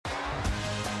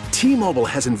T-Mobile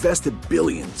has invested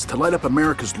billions to light up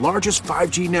America's largest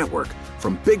 5G network,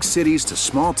 from big cities to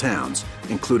small towns,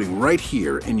 including right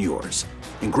here in yours.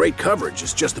 And great coverage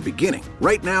is just the beginning.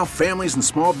 Right now, families and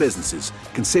small businesses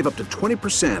can save up to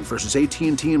 20% versus AT&T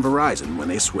and Verizon when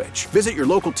they switch. Visit your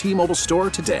local T-Mobile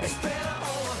store today.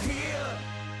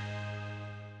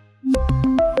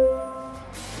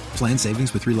 Plan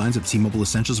savings with 3 lines of T-Mobile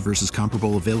Essentials versus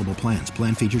comparable available plans.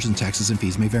 Plan features and taxes and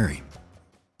fees may vary.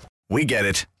 We get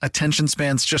it. Attention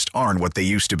spans just aren't what they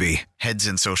used to be. Heads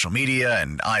in social media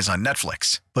and eyes on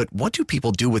Netflix. But what do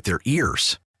people do with their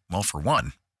ears? Well, for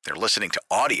one, they're listening to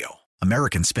audio.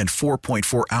 Americans spend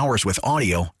 4.4 hours with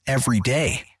audio every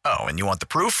day. Oh, and you want the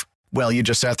proof? Well, you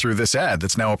just sat through this ad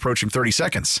that's now approaching 30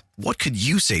 seconds. What could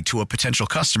you say to a potential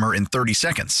customer in 30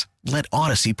 seconds? Let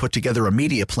Odyssey put together a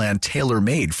media plan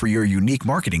tailor-made for your unique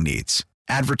marketing needs.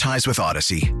 Advertise with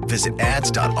Odyssey. Visit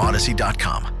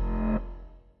ads.odyssey.com.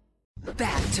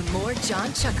 Back to more John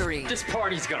Chuckery. This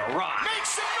party's gonna rock. Make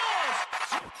some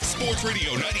noise! Sports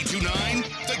Radio 92.9,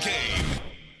 The Game.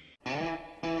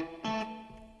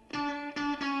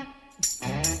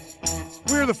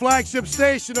 We're the flagship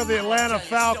station of the Atlanta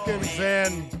Falcons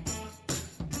and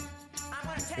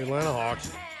the Atlanta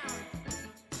Hawks.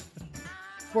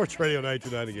 Sports Radio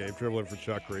 92.9 The Game, dribbling for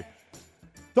Chuckery.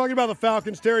 Talking about the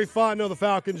Falcons, Terry Fontenot, the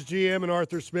Falcons GM, and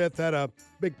Arthur Smith had a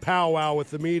big powwow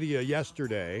with the media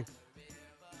yesterday,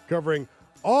 covering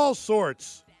all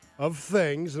sorts of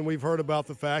things, and we've heard about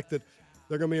the fact that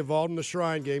they're going to be involved in the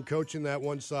Shrine game, coaching that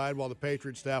one side while the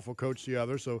Patriot staff will coach the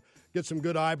other, so get some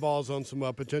good eyeballs on some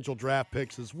potential draft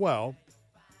picks as well,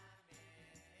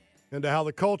 and to how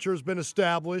the culture has been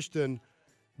established, and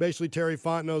basically Terry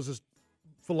Fontenot's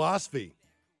philosophy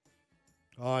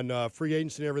on free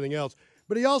agency and everything else.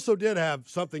 But he also did have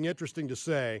something interesting to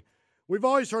say. We've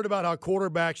always heard about how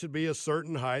quarterbacks should be a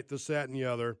certain height, this, that, and the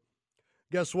other.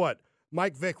 Guess what?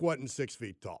 Mike Vick wasn't 6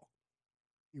 feet tall.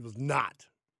 He was not.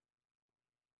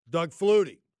 Doug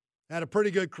Flutie had a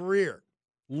pretty good career.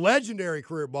 Legendary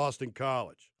career at Boston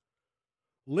College.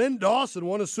 Lynn Dawson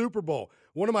won a Super Bowl.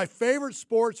 One of my favorite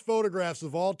sports photographs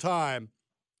of all time.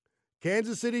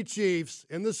 Kansas City Chiefs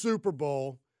in the Super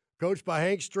Bowl, coached by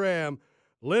Hank Stram.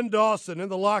 Lynn Dawson in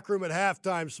the locker room at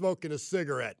halftime smoking a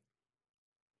cigarette.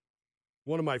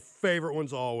 One of my favorite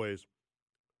ones always.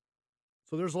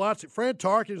 So there's lots. Fran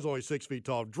Tarkenton is only 6 feet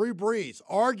tall. Drew Brees,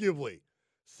 arguably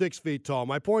 6 feet tall.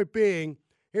 My point being,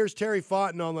 here's Terry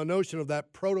Fontenot on the notion of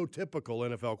that prototypical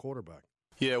NFL quarterback.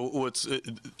 Yeah, well,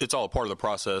 it's all a part of the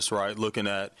process, right? Looking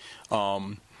at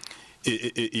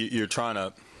you're trying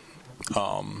to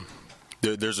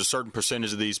there's a certain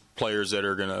percentage of these players that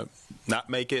are going to not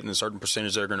make it and a certain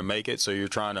percentage that are going to make it. So you're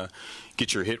trying to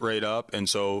get your hit rate up. And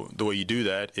so the way you do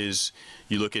that is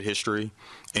you look at history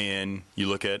and you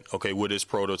look at, okay, what is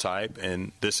prototype?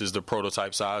 And this is the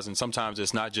prototype size. And sometimes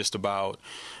it's not just about,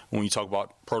 when you talk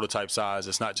about prototype size,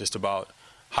 it's not just about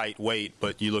height, weight,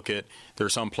 but you look at, there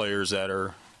are some players that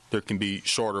are, there can be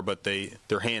shorter, but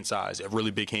their hand size, have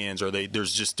really big hands, or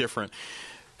there's just different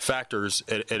factors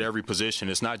at every position.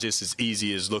 It's not just as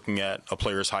easy as looking at a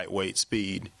player's height, weight,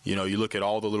 speed. You know, you look at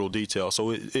all the little details.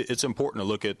 So it's important to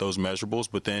look at those measurables,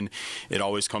 but then it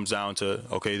always comes down to,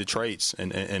 okay, the traits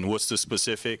and what's the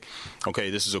specific. Okay,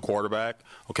 this is a quarterback.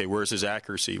 Okay, where's his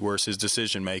accuracy? Where's his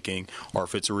decision making? Or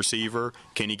if it's a receiver,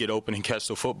 can he get open and catch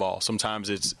the football?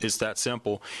 Sometimes it's that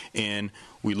simple. And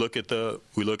we look at the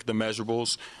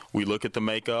measurables. We look at the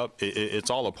makeup.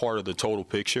 It's all a part of the total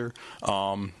picture.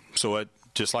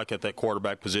 Just like at that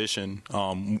quarterback position,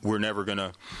 we're never going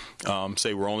to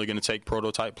say we're only going to take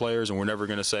prototype players, and we're never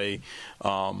going to say,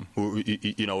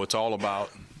 it's all about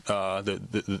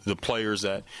the players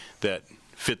that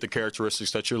fit the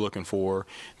characteristics that you're looking for.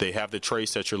 They have the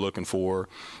traits that you're looking for,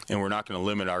 and we're not going to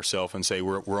limit ourselves and say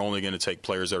we're only going to take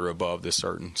players that are above this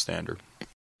certain standard.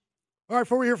 All right,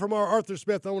 before we hear from our Arthur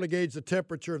Smith, I want to gauge the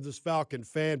temperature of this Falcon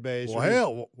fan base. Well,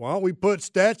 hell, why don't we put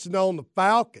Stetson on the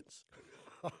Falcons?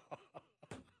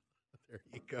 There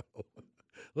you go.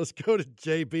 Let's go to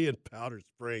JB in Powder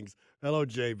Springs. Hello,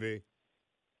 JB.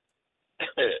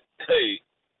 Hey,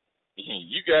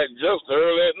 you got jokes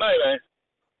early at night, ain't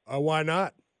you? Why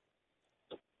not?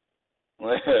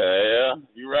 Well, yeah,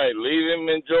 you're right. Leave him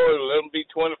in Georgia. Let him be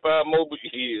 25 more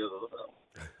years.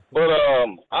 But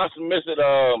I submitted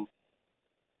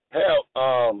help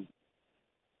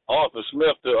Arthur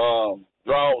Smith to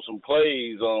draw some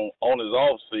plays on his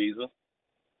off season,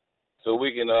 so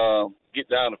we can get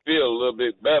down the field a little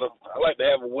bit better. I'd like to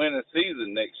have a winning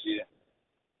season next year.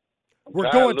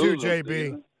 We're going to,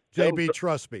 JB. JB,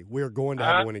 trust me. We are going to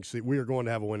have a winning season. We are going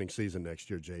to have a winning season next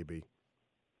year, JB.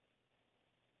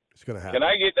 It's going to happen. Can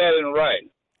I get that in writing?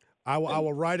 I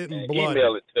will write it in blood.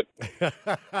 Email it to me.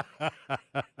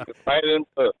 Write it in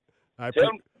blood. Tell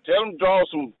them to draw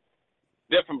some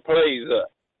different plays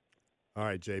up. All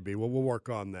right, JB. Well, we'll work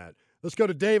on that. Let's go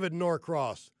to David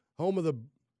Norcross, home of the.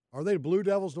 Are they the Blue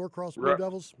Devils? Norcross Blue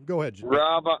Devils. Go ahead, JB.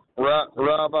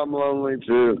 Rob, I'm lonely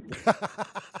too.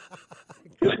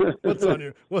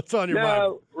 What's on your mind?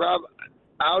 No, Rob,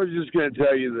 I was just going to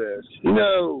tell you this.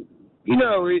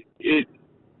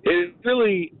 It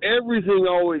really, everything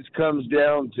always comes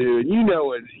down to, and you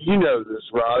know this,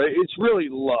 Rob. It's really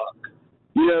luck.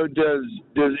 Does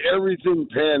everything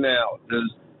pan out?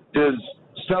 Does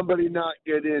somebody not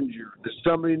get injured? Does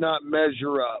somebody not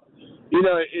measure up? And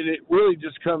it really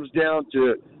just comes down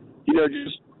to,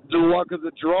 just the luck of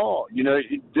the draw.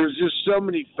 There's just so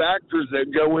many factors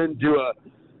that go into a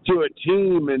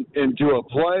team and to a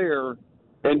player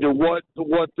and to what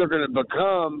they're going to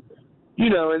become.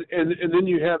 And then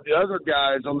you have the other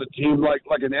guys on the team like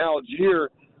an Algier.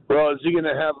 Well, is he going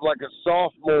to have like a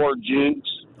sophomore jinx,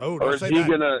 or is he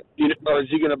going to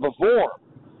perform?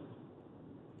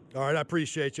 All right, I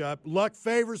appreciate you. Luck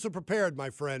favors the prepared, my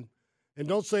friend, and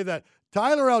don't say that.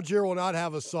 Tyler Algier will not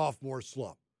have a sophomore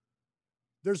slump.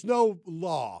 There's no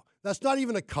law. That's not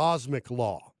even a cosmic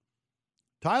law.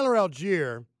 Tyler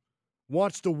Algier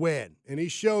wants to win, and he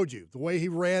showed you the way he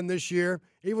ran this year.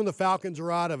 Even the Falcons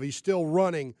are out of, he's still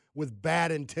running with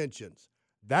bad intentions.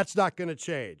 That's not going to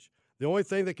change. The only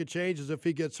thing that could change is if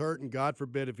he gets hurt, and God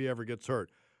forbid if he ever gets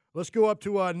hurt. Let's go up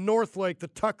to Northlake, the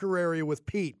Tucker area with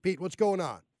Pete. Pete, what's going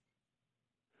on?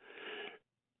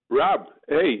 Rob,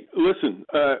 hey, listen,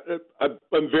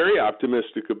 I'm very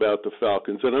optimistic about the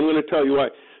Falcons, and I'm going to tell you why.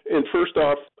 And first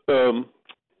off, earlier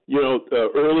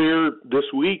this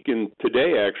week and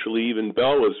today, actually, even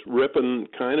Bell was ripping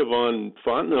kind of on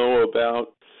Fontenot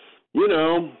about,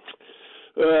 going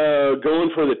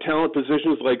for the talent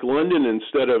positions like London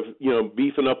instead of,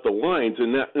 beefing up the lines.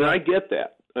 And I get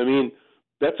that. I mean,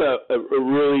 that's a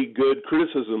really good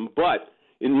criticism. But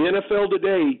in the NFL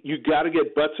today, you got to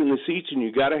get butts in the seats and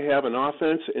you got to have an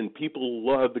offense, and people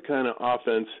love the kind of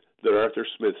offense that Arthur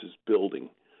Smith is building.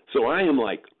 So I am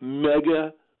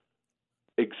mega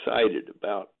excited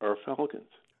about our Falcons.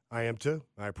 I am too.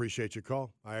 I appreciate your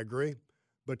call. I agree.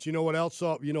 But you know what else?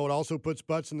 It also puts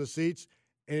butts in the seats,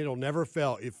 and it'll never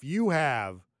fail. If you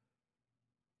have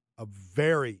a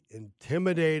very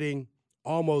intimidating,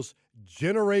 almost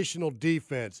generational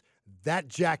defense, that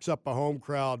jacks up a home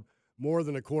crowd more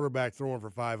than a quarterback throwing for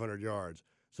 500 yards.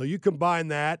 So you combine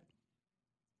that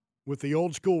with the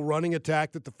old school running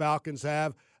attack that the Falcons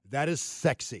have, that is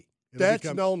sexy. That's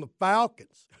on the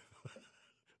Falcons.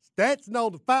 That's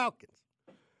on the Falcons.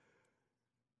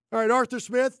 All right, Arthur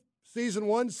Smith, season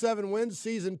 1, 7 wins.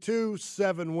 Season 2,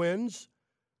 7 wins.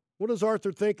 What does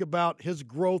Arthur think about his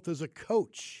growth as a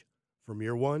coach from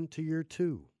year 1 to year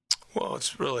 2? Well,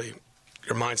 it's really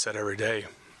your mindset every day.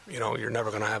 You're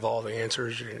never going to have all the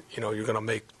answers. You're going to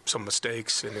make some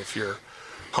mistakes, and if you're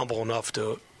humble enough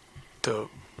to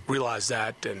realize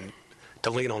that and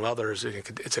to lean on others,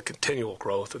 it's a continual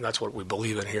growth, and that's what we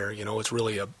believe in here. It's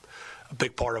really a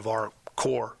big part of our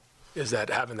core is that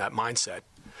having that mindset.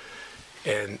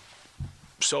 And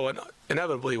so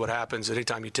inevitably what happens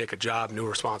anytime you take a job, new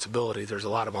responsibility, there's a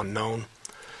lot of unknown.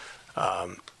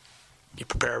 You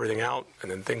prepare everything out,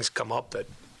 and then things come up that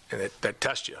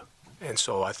test you. And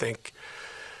so I think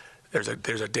there's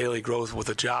a daily growth with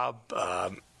a job.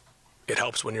 It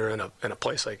helps when you're in a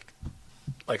place like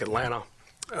Atlanta,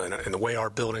 and the way our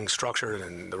building's structured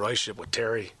and the relationship with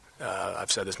Terry.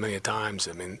 I've said this many times.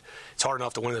 I mean, it's hard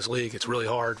enough to win this league. It's really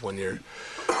hard when you're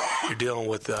dealing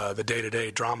with the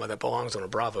day-to-day drama that belongs on a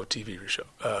Bravo TV show,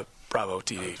 Bravo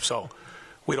TV. So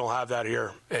we don't have that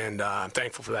here, and I'm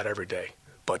thankful for that every day.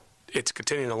 But it's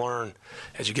continuing to learn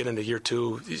as you get into year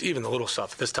 2, even the little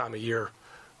stuff this time of year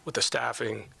with the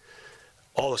staffing,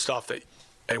 all the stuff that,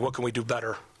 hey, what can we do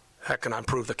better? How can I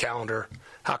improve the calendar?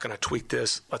 How can I tweak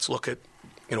this? Let's look at,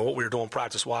 what we were doing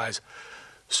practice-wise.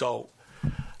 So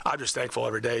I'm just thankful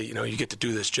every day, you get to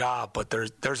do this job, but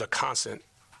there's a constant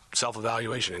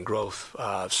self-evaluation and growth.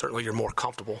 Certainly you're more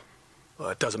comfortable.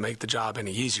 It doesn't make the job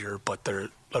any easier, but there's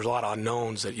a lot of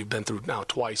unknowns that you've been through now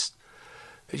twice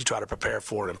that you try to prepare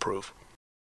for and improve.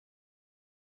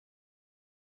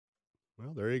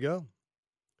 Well, there you go.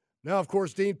 Now, of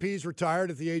course, Dean Pease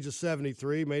retired at the age of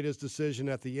 73, made his decision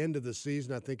at the end of the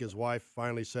season. I think his wife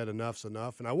finally said enough's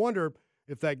enough. And I wonder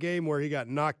if that game where he got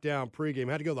knocked down pregame,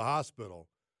 had to go to the hospital.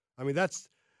 I mean, that's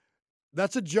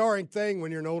a jarring thing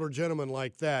when you're an older gentleman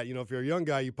like that. If you're a young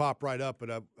guy, you pop right up.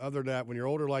 But other than that, when you're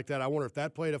older like that, I wonder if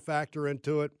that played a factor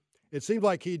into it. It seemed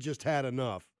like he just had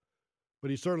enough. But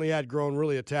he certainly had grown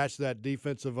really attached to that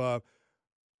defensive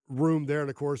room there. And,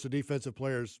 of course, the defensive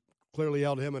players clearly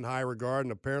held him in high regard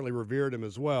and apparently revered him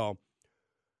as well.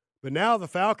 But now the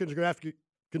Falcons are going to have to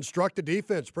construct a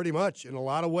defense pretty much in a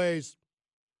lot of ways.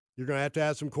 You're going to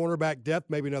have some cornerback depth,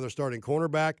 maybe another starting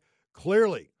cornerback.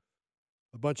 Clearly,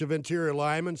 a bunch of interior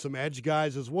linemen, some edge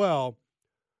guys as well.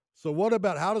 So what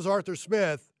about how does Arthur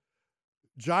Smith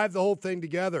jive the whole thing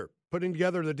together, putting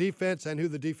together the defense and who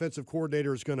the defensive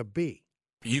coordinator is going to be?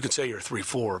 You could say you're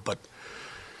 3-4, but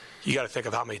you got to think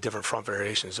of how many different front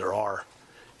variations there are.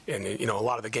 And, a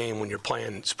lot of the game when you're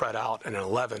playing spread out and an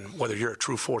 11, whether you're a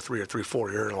true 4-3 or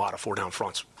 3-4, you're in a lot of four-down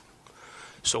fronts.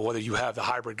 So whether you have the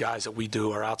hybrid guys that we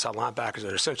do, our outside linebackers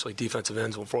that are essentially defensive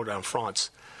ends on four-down fronts,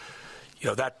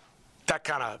 that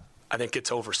kind of, I think,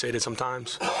 gets overstated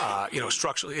sometimes.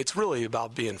 Structurally, it's really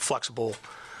about being flexible.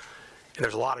 And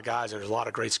there's a lot of guys and there's a lot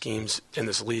of great schemes in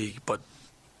this league.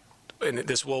 And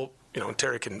this will, and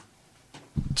Terry can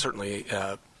certainly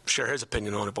share his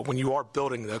opinion on it. But when you are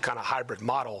building the kind of hybrid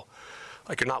model,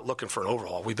 like you're not looking for an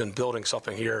overhaul. We've been building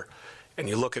something here, and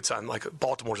you look at something like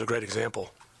Baltimore's a great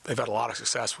example. They've had a lot of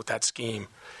success with that scheme.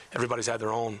 Everybody's had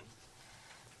their own.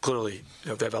 Clearly,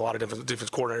 they've had a lot of different defense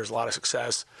coordinators, a lot of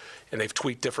success, and they've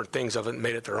tweaked different things of it and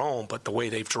made it their own. But the way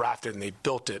they've drafted and they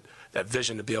built it, that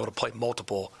vision to be able to play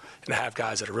multiple and to have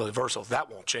guys that are really versatile,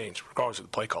 that won't change regardless of who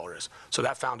the play caller is. So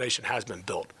that foundation has been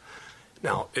built.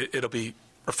 Now, it'll be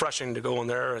refreshing to go in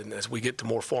there, and as we get to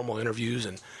more formal interviews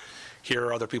and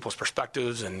hear other people's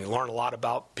perspectives and learn a lot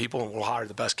about people, and we'll hire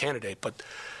the best candidate. But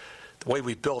the way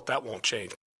we built, that won't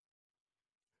change.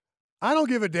 I don't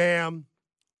give a damn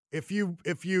if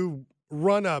you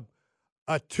run a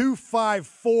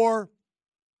 2-5-4,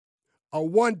 a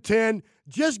 110.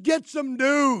 Just get some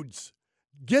dudes.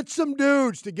 Get some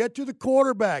dudes to get to the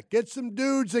quarterback. Get some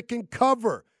dudes that can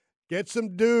cover. Get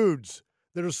some dudes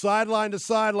that are sideline to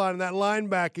sideline in that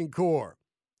linebacking core.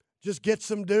 Just get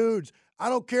some dudes. I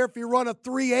don't care if you run a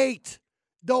 3-8.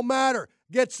 Don't matter.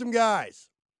 Get some guys.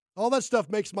 All that stuff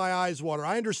makes my eyes water.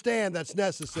 I understand that's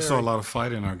necessary. I saw a lot of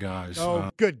fight in our guys. Oh,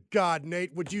 good God,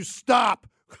 Nate. Would you stop?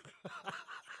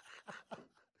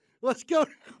 Let's go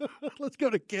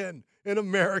to Ken in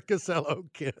Americus. Hello,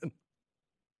 Ken.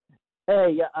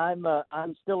 Hey, I'm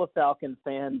still a Falcon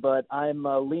fan, but I'm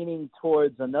leaning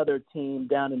towards another team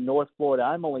down in North Florida.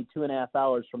 I'm only 2.5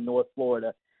 hours from North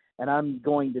Florida, and I'm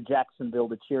going to Jacksonville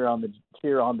to cheer on the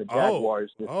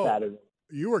Jaguars this Saturday.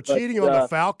 You were cheating on the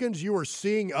Falcons? You were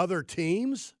seeing other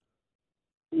teams?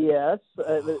 Yes,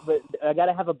 but I got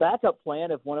to have a backup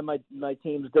plan if one of my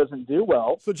teams doesn't do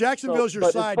well. So Jacksonville's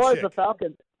your side chick. As far chick. as the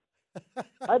Falcons,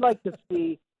 I'd like to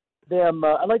see them.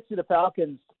 I'd like to see the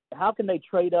Falcons. How can they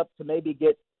trade up to maybe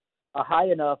get a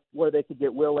high enough where they could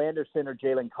get Will Anderson or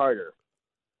Jalen Carter?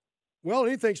 Well,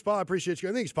 anything's possible. I appreciate you.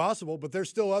 I think it's possible, but there's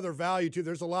still other value, too.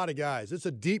 There's a lot of guys. It's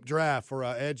a deep draft for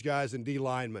edge guys and D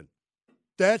linemen.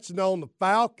 Stetson on the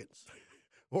Falcons.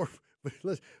 Or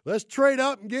let's trade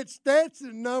up and get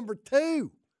Stetson number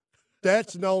 2.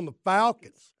 Stetson on the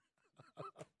Falcons.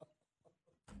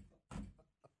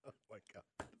 Oh, my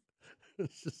God.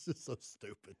 It's just so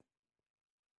stupid.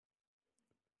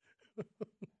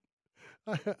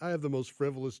 I have the most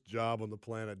frivolous job on the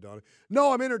planet, Donnie.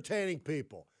 No, I'm entertaining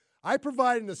people. I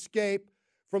provide an escape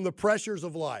from the pressures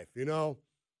of life,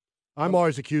 I'm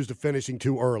always accused of finishing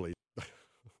too early.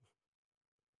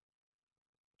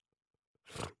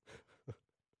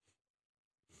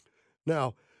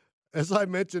 Now, as I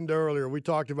mentioned earlier, we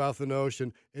talked about the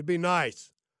notion, it'd be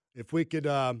nice if we could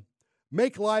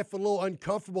make life a little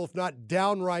uncomfortable, if not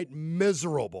downright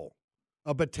miserable.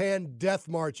 A Bataan death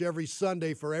march every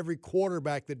Sunday for every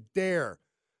quarterback that dare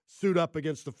suit up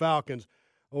against the Falcons.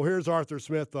 Oh, here's Arthur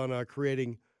Smith on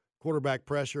creating quarterback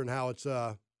pressure and how it's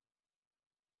a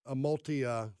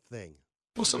multi-thing.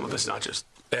 Well, some of it's not just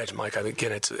edge, Mike. I think,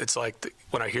 again, it's like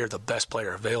when I hear the best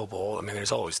player available, I mean,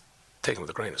 there's always taken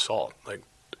with a grain of salt. Like,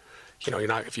 you're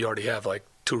not, if you already have like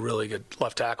 2 really good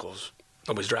left tackles,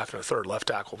 nobody's drafting a 3rd left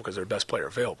tackle because they're the best player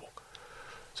available.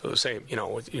 So the same,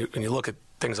 when you look at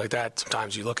things like that,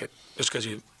 sometimes you look at, just because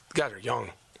you guys are young.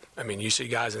 I mean, you see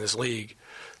guys in this league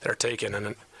that are taken,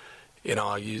 and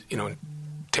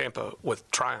Tampa with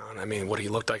Tryon. I mean, what he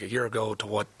looked like a year ago to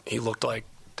what he looked like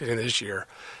in this year.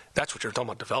 That's what you're talking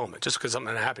about development. Just because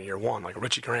something happened year 1, like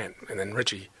Richie Grant, and then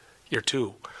Richie year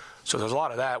 2. So there's a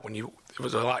lot of that when it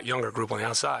was a lot younger group on the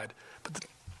outside. But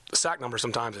the sack number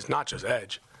sometimes is not just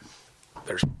edge.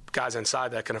 There's guys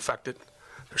inside that can affect it.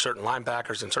 There's certain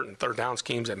linebackers and certain 3rd down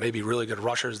schemes that may be really good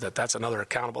rushers that's another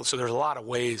accountable. So there's a lot of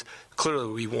ways. Clearly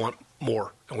we want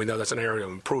more, and we know that's an area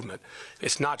of improvement.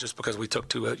 It's not just because we took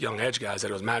 2 young edge guys that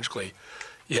it was magically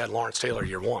you had Lawrence Taylor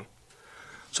year 1.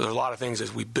 So there's a lot of things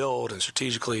as we build and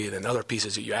strategically and then other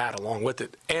pieces that you add along with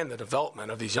it and the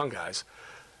development of these young guys.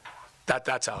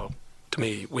 That's how, to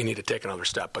me, we need to take another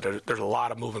step. But there's a lot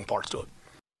of moving parts to it.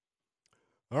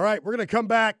 All right, we're going to come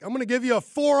back. I'm going to give you a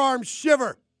forearm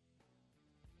shiver.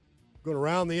 Going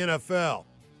around the NFL.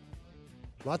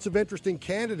 Lots of interesting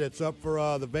candidates up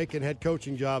for the vacant head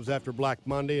coaching jobs after Black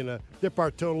Monday, and dip our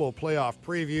toe in a little playoff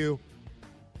preview.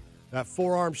 That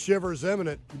forearm shiver is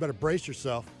imminent. You better brace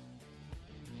yourself.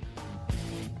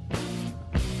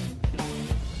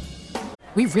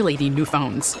 We really need new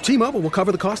phones. T-Mobile will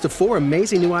cover the cost of 4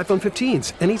 amazing new iPhone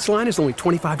 15s, and each line is only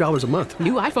 $25 a month.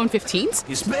 New iPhone 15s?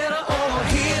 It's better over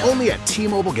here. Only at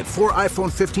T-Mobile, get 4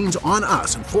 iPhone 15s on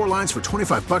us and 4 lines for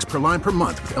 $25 per line per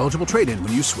month with eligible trade-in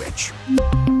when you switch.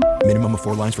 Minimum of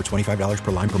 4 lines for $25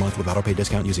 per line per month with autopay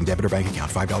discount using debit or bank account.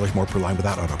 $5 more per line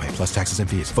without autopay, plus taxes and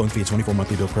fees. Phone fee at 24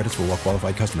 monthly bill credits for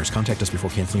well-qualified customers. Contact us before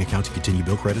canceling account to continue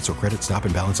bill credits or credit stop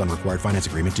and balance on required finance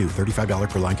agreement due. $35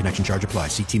 per line connection charge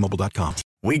applies. See T-Mobile.com.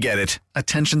 We get it.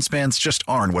 Attention spans just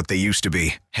aren't what they used to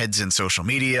be. Heads in social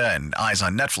media and eyes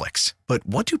on Netflix. But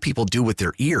what do people do with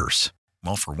their ears?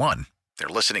 Well, for one, they're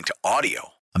listening to audio.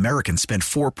 Americans spend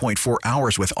 4.4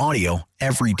 hours with audio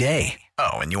every day.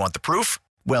 Oh, and you want the proof?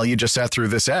 Well, you just sat through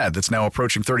this ad that's now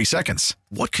approaching 30 seconds.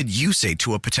 What could you say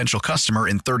to a potential customer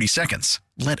in 30 seconds?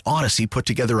 Let Odyssey put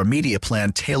together a media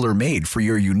plan tailor-made for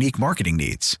your unique marketing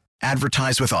needs.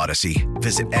 Advertise with Odyssey.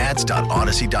 Visit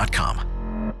ads.odyssey.com.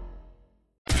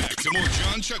 Back to more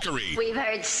John Chuckery. We've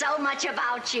heard so much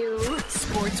about you.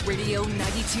 Sports Radio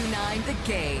 92.9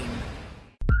 The Game.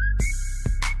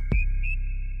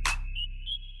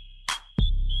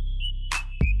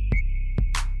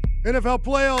 NFL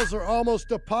playoffs are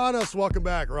almost upon us. Welcome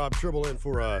back. Rob Tribble in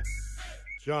for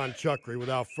John Chuckery.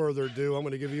 Without further ado, I'm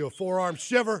going to give you a forearm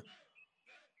shiver.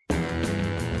 All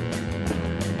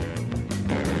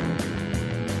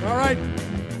right.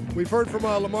 We've heard from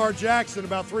Lamar Jackson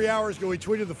about 3 hours ago. He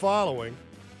tweeted the following.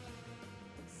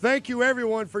 Thank you,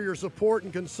 everyone, for your support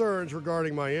and concerns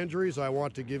regarding my injuries. I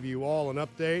want to give you all an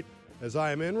update as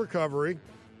I am in recovery.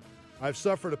 I've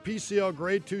suffered a PCL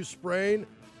grade 2 sprain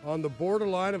on the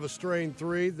borderline of a strain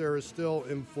 3. There is still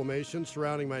inflammation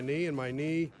surrounding my knee, and my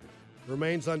knee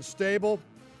remains unstable.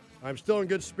 I'm still in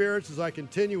good spirits as I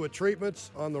continue with treatments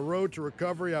on the road to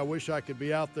recovery. I wish I could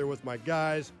be out there with my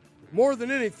guys more than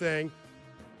anything,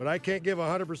 but I can't give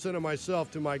 100% of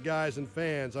myself to my guys and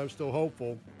fans. I'm still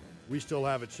hopeful we still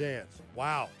have a chance.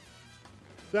 Wow.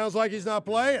 Sounds like he's not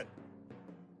playing.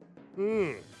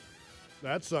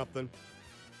 That's something.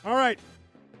 All right.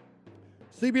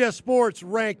 CBS Sports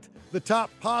ranked the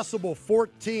top possible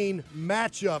 14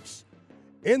 matchups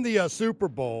in the Super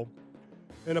Bowl.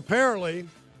 And apparently,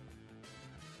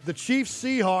 the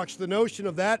Chiefs-Seahawks, the notion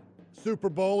of that Super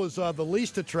Bowl is the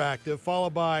least attractive,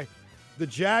 followed by the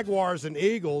Jaguars and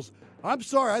Eagles. I'm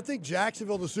sorry, I think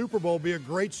Jacksonville, the Super Bowl, would be a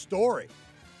great story.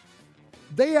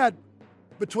 They had,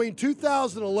 between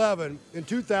 2011 and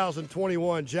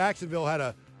 2021, Jacksonville had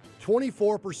a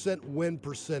 24% win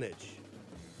percentage.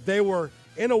 They were,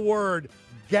 in a word,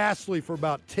 ghastly for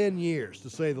about 10 years, to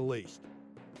say the least.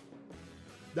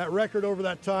 That record over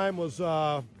that time was,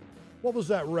 what was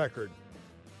that record?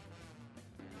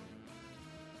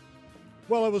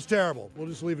 Well, it was terrible. We'll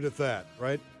just leave it at that,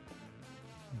 right?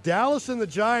 Dallas and the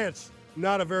Giants,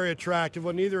 not a very attractive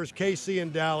one. Neither is KC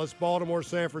and Dallas, Baltimore,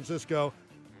 San Francisco.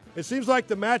 It seems like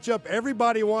the matchup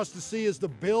everybody wants to see is the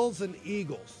Bills and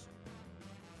Eagles,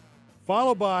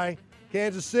 followed by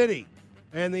Kansas City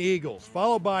and the Eagles,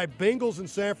 followed by Bengals and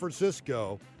San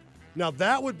Francisco. Now,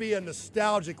 that would be a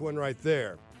nostalgic one right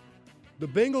there. The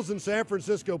Bengals and San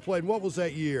Francisco played, what was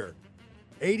that year?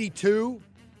 82?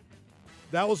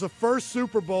 That was the first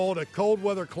Super Bowl in a cold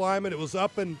weather climate. It was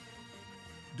up in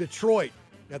Detroit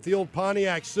at the old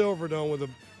Pontiac Silverdome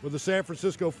with the San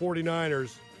Francisco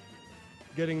 49ers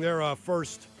getting their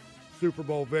first Super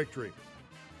Bowl victory.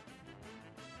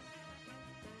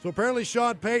 So apparently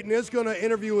Sean Payton is going to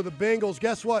interview with the Bengals.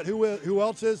 Guess what? Who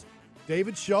else is?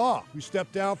 David Shaw, who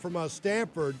stepped down from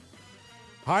Stanford.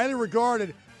 Highly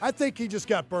regarded. I think he just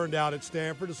got burned out at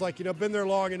Stanford. It's like, been there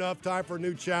long enough, time for a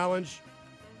new challenge.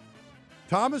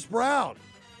 Thomas Brown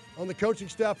on the coaching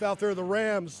staff out there of the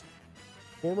Rams.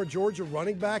 Former Georgia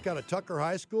running back out of Tucker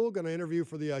High School, going to interview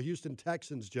for the Houston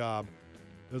Texans job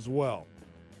as well.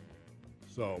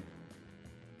 So,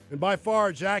 and by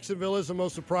far, Jacksonville is the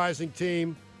most surprising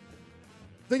team.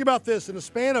 Think about this. In a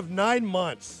span of 9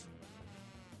 months,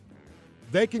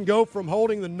 they can go from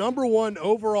holding the number 1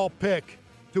 overall pick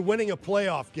to winning a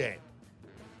playoff game.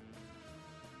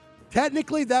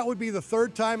 Technically, that would be the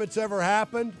 3rd time it's ever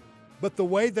happened, but the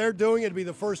way they're doing it would be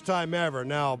the first time ever.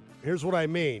 Now, here's what I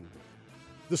mean.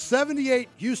 The 78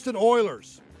 Houston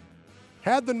Oilers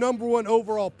had the number 1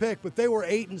 overall pick, but they were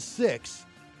 8-6.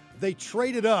 They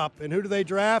traded up, and who do they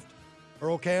draft?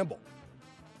 Earl Campbell.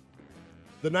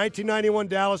 The 1991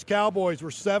 Dallas Cowboys were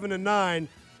 7-9.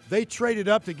 They traded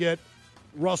up to get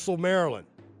Russell Maryland.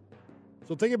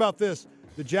 So think about this.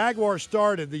 The Jaguars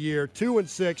started the year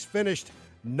 2-6, finished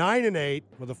 9-8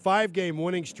 with a 5-game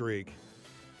winning streak.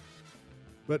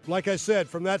 But like I said,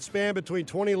 from that span between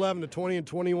 2011 to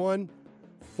 2021,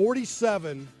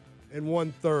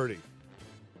 47-130.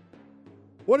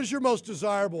 What is your most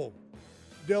desirable,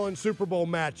 Dylan, Super Bowl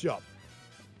matchup?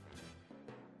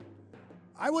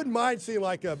 I wouldn't mind seeing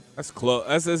like a. That's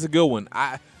close. That's a good one.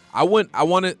 I want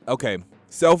it. Okay.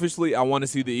 Selfishly, I want to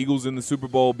see the Eagles in the Super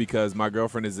Bowl because my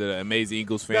girlfriend is an amazing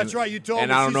Eagles fan. That's right. You told me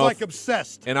she's like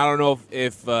obsessed. And I don't know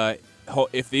if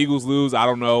the Eagles lose, I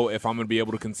don't know if I'm going to be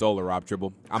able to console her, Rob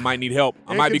Tribble. I might need help.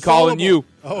 I might be calling you.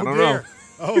 Oh, I don't dear. know.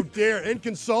 Oh, dear.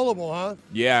 Inconsolable, huh?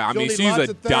 Yeah, I mean, she's a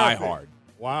diehard.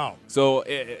 Wow. So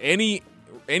any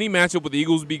matchup with the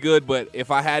Eagles would be good, but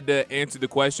if I had to answer the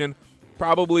question,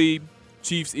 probably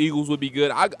Chiefs, Eagles would be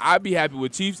good. I'd be happy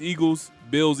with Chiefs, Eagles,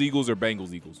 Bills, Eagles, or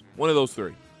Bengals, Eagles. One of those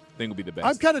three I think would be the best.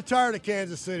 I'm kind of tired of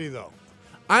Kansas City, though.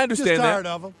 I understand Just tired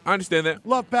that. of them. I understand that.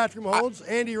 Love Patrick Mahomes.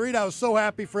 Andy Reid, I was so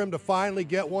happy for him to finally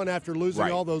get one after losing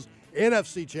all those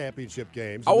NFC championship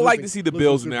games. I would like to see the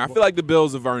Bills in there. I feel like the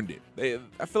Bills have earned it.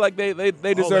 I feel like they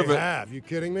deserve it. Have. You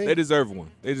kidding me? They deserve one.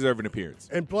 They deserve an appearance.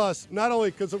 And plus, not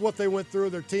only because of what they went through,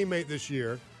 their teammate this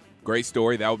year. Great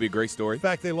story. That would be a great story. In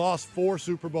fact, they lost 4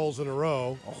 Super Bowls in a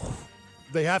row. Oh.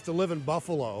 They have to live in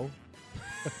Buffalo.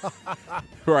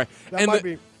 Right.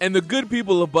 That and the good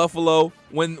people of Buffalo,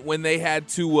 when they had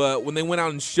to when they went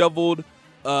out and shoveled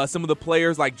some of the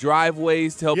players like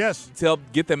driveways to help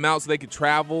get them out so they could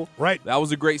travel. Right. That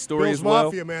was a great story Bills as well.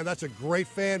 Mafia, man, that's a great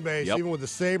fan base, even with the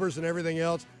Sabres and everything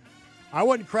else. I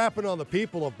wasn't crapping on the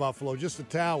people of Buffalo, just the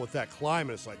town with that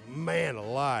climate. It's like, man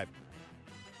alive.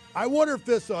 I wonder if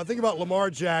this, I think about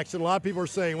Lamar Jackson. A lot of people are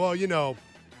saying, well, you know,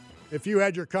 if you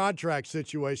had your contract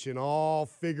situation all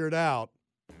figured out,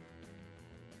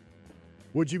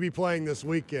 would you be playing this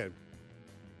weekend?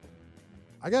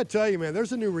 I got to tell you, man,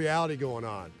 there's a new reality going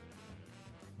on.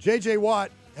 J.J.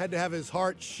 Watt had to have his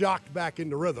heart shocked back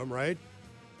into rhythm, right?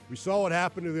 We saw what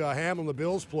happened to the Hamlin, the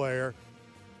Bills player.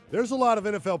 There's a lot of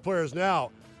NFL players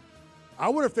now. I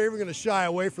wonder if they're even going to shy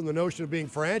away from the notion of being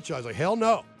franchised. Like, hell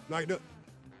no. Not gonna.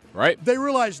 Right. They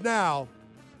realize now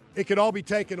it could all be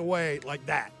taken away like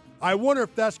that. I wonder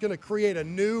if that's going to create a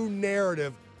new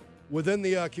narrative within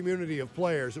the community of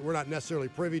players that we're not necessarily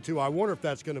privy to. I wonder if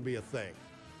that's going to be a thing.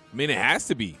 I mean, it has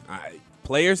to be.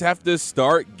 Players have to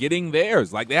start getting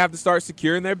theirs. Like, they have to start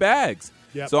securing their bags.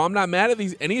 Yep. So I'm not mad at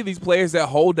any of these players that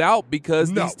hold out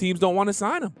because these teams don't want to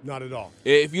sign them. Not at all.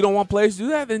 If you don't want players to do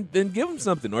that, then give them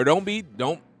something. Or don't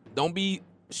be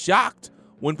shocked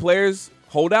when players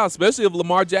hold out, especially of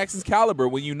Lamar Jackson's caliber,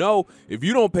 when you know if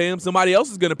you don't pay him, somebody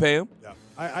else is going to pay him. Yeah.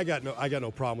 I got no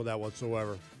problem with that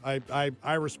whatsoever.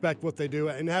 I respect what they do,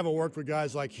 and haven't worked with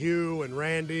guys like Hugh and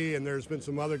Randy, and there's been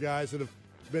some other guys that have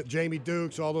been Jamie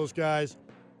Dukes, all those guys.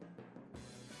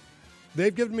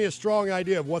 They've given me a strong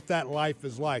idea of what that life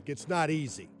is like. It's not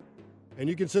easy. And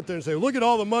you can sit there and say, look at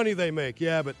all the money they make.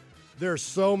 Yeah, but there are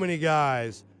so many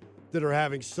guys that are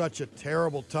having such a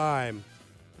terrible time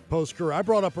post-career. I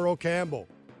brought up Earl Campbell.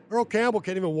 Earl Campbell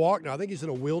can't even walk now. I think he's in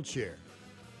a wheelchair.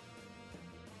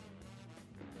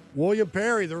 William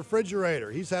Perry, the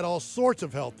refrigerator. He's had all sorts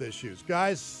of health issues.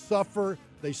 Guys suffer.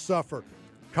 They suffer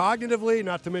cognitively,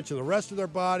 not to mention the rest of their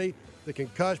body.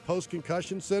 The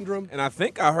post-concussion syndrome. And I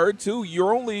think I heard, too,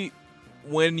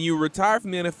 when you retire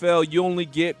from the NFL, you only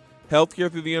get health care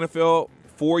through the NFL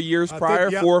 4 years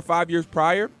prior, 4 or 5 years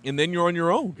prior, and then you're on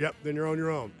your own. Yep, then you're on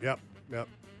your own. Yep.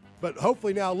 But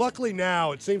hopefully now, luckily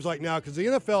now, it seems like now, because the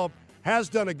NFL has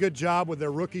done a good job with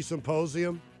their rookie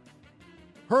symposium.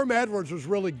 Herm Edwards was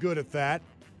really good at that.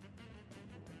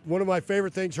 One of my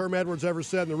favorite things Herm Edwards ever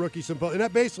said in the rookie symposium, and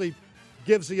that basically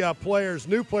gives the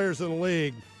new players in the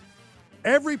league,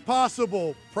 every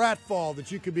possible pratfall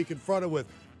that you could be confronted with,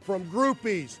 from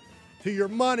groupies to your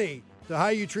money to how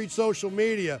you treat social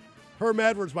media. Herm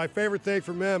Edwards, my favorite thing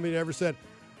from him, he never said,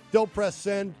 don't press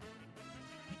send.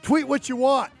 Tweet what you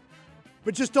want,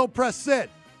 but just don't press send.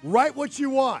 Write what you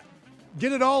want.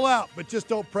 Get it all out, but just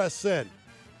don't press send.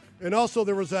 And also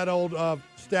there was that old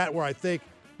stat where I think,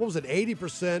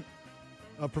 80%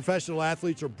 of professional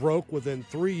athletes are broke within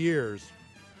 3 years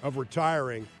of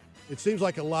retiring. It seems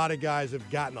like a lot of guys have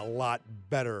gotten a lot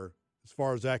better as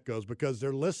far as that goes because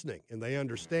they're listening and they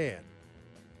understand.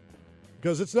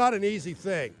 Because it's not an easy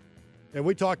thing. And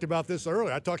we talked about this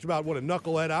earlier. I talked about what a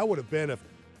knucklehead I would have been if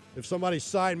if somebody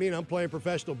signed me and I'm playing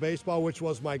professional baseball, which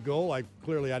was my goal, I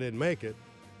didn't make it.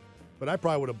 But I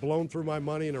probably would have blown through my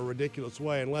money in a ridiculous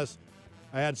way unless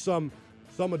I had some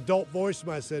adult voice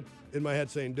in my head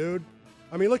saying, dude.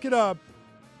 I mean, look at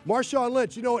Marshawn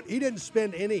Lynch. You know what? He didn't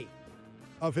spend any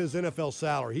of his NFL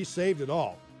salary. He saved it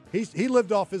all. He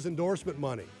lived off his endorsement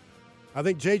money. I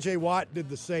think J.J. Watt did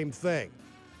the same thing.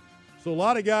 So a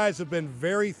lot of guys have been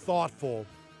very thoughtful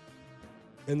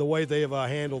in the way they have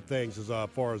handled things as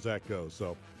far as that goes.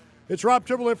 So it's Rob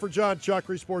Tribble in for John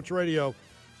Chuckery, Sports Radio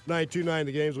 929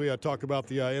 The Games. We talk about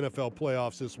the NFL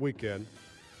playoffs this weekend.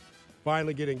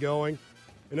 Finally getting going.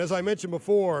 And as I mentioned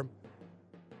before,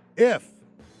 if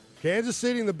Kansas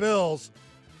City and the Bills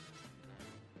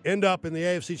end up in the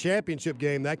AFC Championship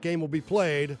game, that game will be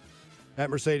played at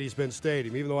Mercedes-Benz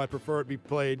Stadium, even though I prefer it be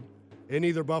played in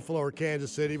either Buffalo or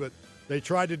Kansas City. But they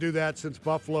tried to do that since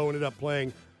Buffalo ended up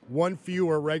playing one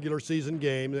fewer regular season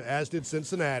game, as did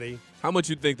Cincinnati. How much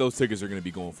you think those tickets are going to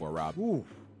be going for, Rob? Ooh,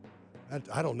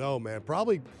 I don't know, man.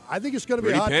 Probably, I think it's going to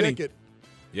be a hot ticket.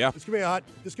 Yeah. It's going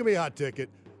to be a hot ticket.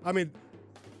 I mean,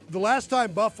 the last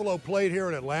time Buffalo played here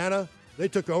in Atlanta, they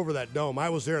took over that dome. I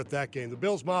was there at that game. The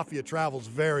Bills Mafia travels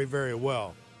very, very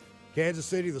well. Kansas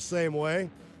City the same way.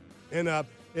 And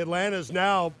Atlanta is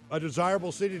now a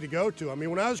desirable city to go to. I mean,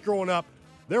 when I was growing up,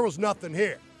 there was nothing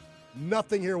here.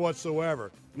 Nothing here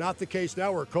whatsoever. Not the case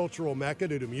now. We're a cultural mecca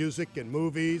due to music and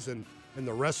movies and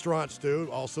the restaurants, too,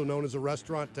 also known as a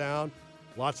restaurant town.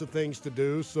 Lots of things to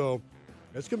do. So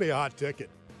it's going to be a hot ticket.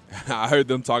 I heard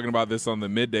them talking about this on the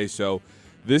midday show.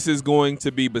 This is going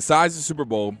to be, besides the Super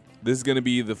Bowl, this is going to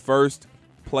be the first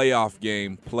playoff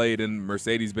game played in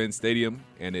Mercedes-Benz Stadium,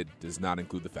 and it does not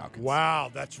include the Falcons. Wow,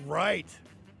 that's right.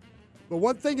 But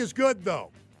one thing is good,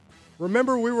 though.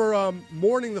 Remember, we were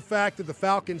mourning the fact that the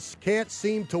Falcons can't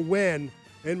seem to win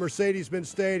in Mercedes-Benz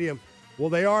Stadium. Well,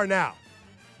 they are now.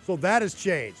 So that has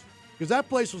changed. Because that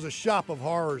place was a shop of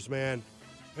horrors, man.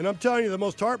 And I'm telling you, the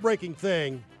most heartbreaking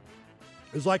thing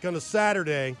is like on a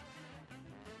Saturday,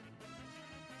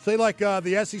 say like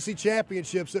the SEC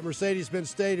Championships at Mercedes-Benz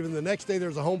Stadium, and the next day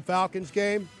there's a home Falcons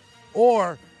game.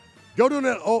 Or go to an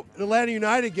Atlanta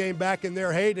United game back in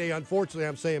their heyday. Unfortunately,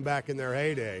 I'm saying back in their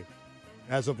heyday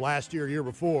as of last year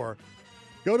before.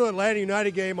 Go to Atlanta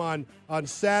United game on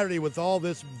Saturday with all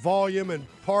this volume and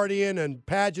partying and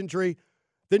pageantry.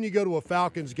 Then you go to a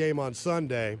Falcons game on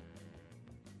Sunday.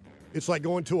 It's like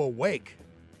going to a wake.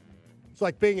 It's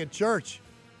like being in church.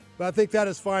 But I think that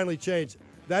has finally changed.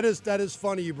 That is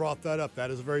funny you brought that up. That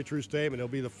is a very true statement. It'll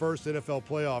be the first NFL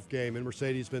playoff game in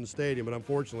Mercedes-Benz Stadium, but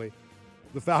unfortunately,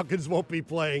 the Falcons won't be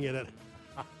playing in it.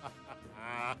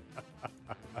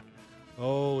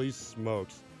 Holy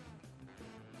smokes.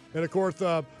 And, of course,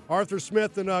 Arthur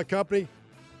Smith and company,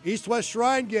 East-West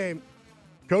Shrine game.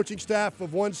 Coaching staff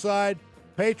of one side,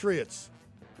 Patriots.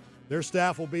 Their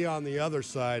staff will be on the other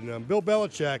side. And Bill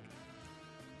Belichick,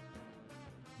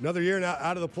 another year now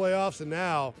out of the playoffs, and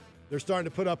now they're starting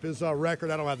to put up his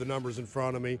record. I don't have the numbers in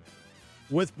front of me.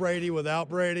 With Brady, without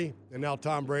Brady, and now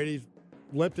Tom Brady's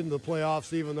limped into the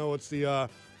playoffs, even though it's the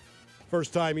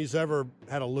first time he's ever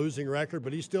had a losing record.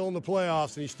 But he's still in the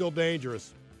playoffs, and he's still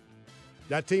dangerous.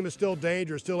 That team is still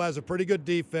dangerous, still has a pretty good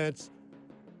defense.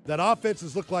 That offense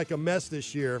has looked like a mess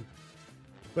this year.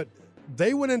 But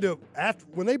they went into,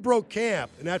 when they broke camp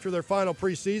and after their final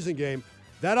preseason game,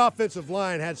 that offensive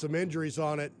line had some injuries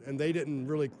on it, and they didn't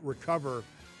really recover.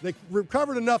 They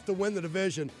recovered enough to win the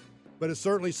division, but it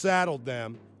certainly saddled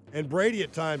them. And Brady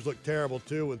at times looked terrible,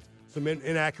 too, with some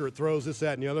inaccurate throws, this,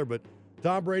 that, and the other. But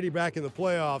Tom Brady back in the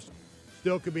playoffs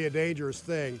still could be a dangerous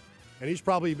thing. And he's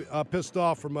probably pissed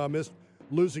off from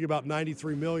losing about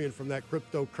 $93 million from that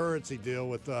cryptocurrency deal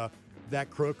with that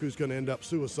crook who's going to end up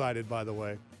suicided, by the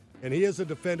way. And he is a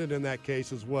defendant in that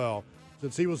case as well.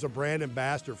 Since he was a brand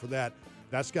ambassador for that,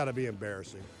 that's got to be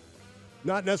embarrassing.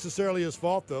 Not necessarily his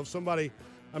fault, though. If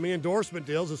endorsement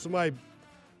deals, if somebody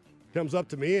comes up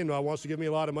to me and wants to give me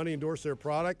a lot of money, endorse their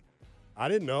product, I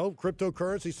didn't know.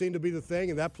 Cryptocurrency seemed to be the thing,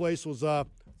 and that place was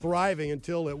thriving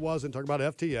until it wasn't. Talking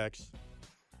about FTX.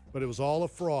 But it was all a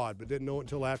fraud, but didn't know it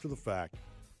until after the fact.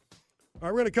 All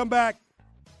right, we're going to come back.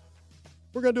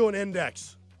 We're going to do an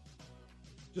index.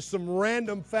 Just some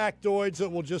random factoids that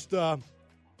will just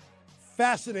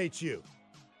fascinate you.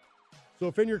 So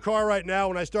if in your car right now,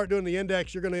 when I start doing the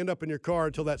index, you're going to end up in your car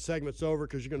until that segment's over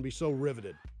because you're going to be so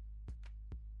riveted.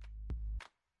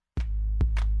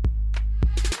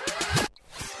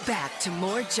 Back to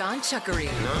more John Chuckery.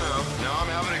 No, I'm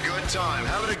having a good time.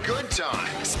 Having a good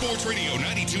time. Sports Radio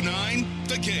 92.9,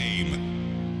 The Game.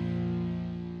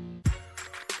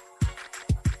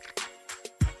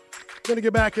 Going to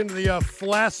get back into the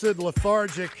flaccid,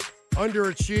 lethargic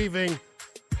underachieving,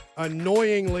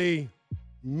 annoyingly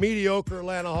mediocre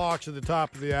Atlanta Hawks at the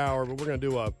top of the hour. But we're going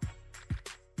to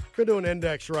do an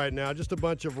index right now. Just a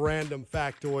bunch of random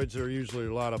factoids that are usually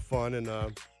a lot of fun. And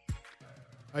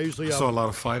I usually saw a lot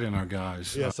of fight in our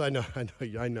guys. Yes, I know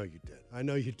you did. I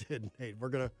know you did, Nate. We're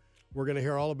gonna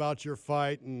hear all about your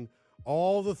fight and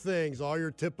all the things, all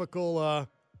your typical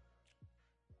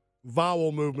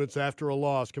vowel movements after a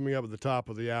loss coming up at the top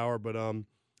of the hour. But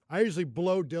I usually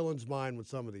blow Dylan's mind with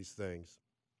some of these things.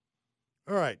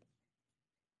 All right.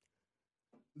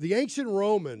 The ancient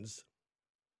Romans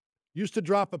used to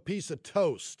drop a piece of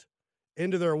toast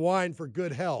into their wine for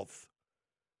good health.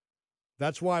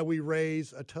 That's why we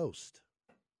raise a toast.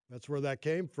 That's where that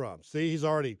came from. See, he's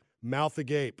already mouth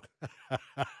agape.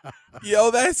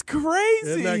 Yo, that's crazy.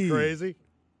 Isn't that crazy?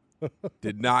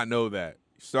 Did not know that.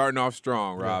 Starting off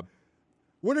strong, Rob.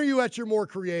 When are you at your more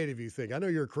creative, you think? I know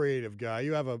you're a creative guy.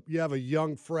 You have a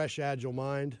young, fresh, agile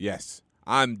mind. Yes.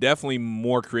 I'm definitely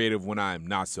more creative when I'm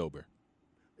not sober.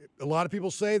 A lot of people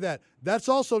say that. That's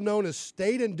also known as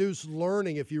state-induced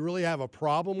learning if you really have a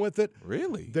problem with it.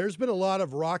 Really? There's been a lot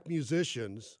of rock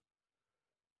musicians,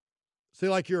 say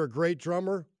like you're a great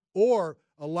drummer, or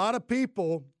a lot of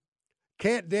people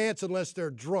can't dance unless they're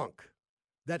drunk.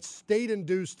 That's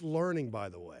state-induced learning, by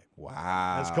the way.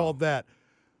 Wow. That's called that.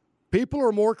 People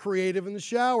are more creative in the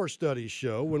shower, studies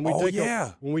show. When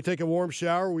we take a warm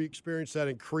shower, we experience that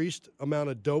increased amount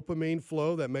of dopamine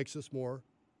flow that makes us more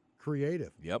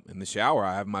creative. Yep, in the shower.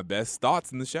 I have my best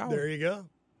thoughts in the shower. There you go.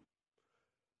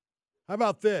 How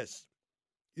about this?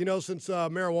 You know, since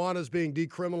marijuana is being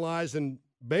decriminalized and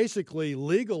basically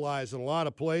legalized in a lot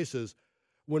of places,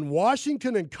 when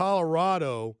Washington and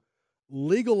Colorado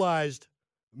legalized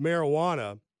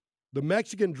marijuana, the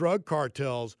Mexican drug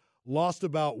cartels lost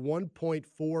about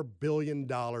 $1.4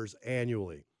 billion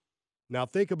annually. Now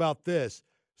think about this.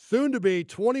 Soon to be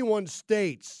 21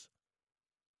 states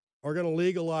are going to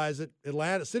legalize it.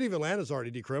 City of Atlanta's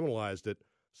already decriminalized it.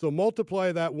 So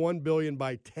multiply that $1 billion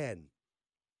by 10.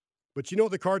 But you know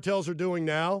what the cartels are doing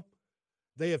now?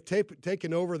 They have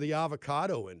taken over the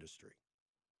avocado industry.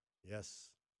 Yes.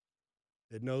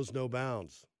 It knows no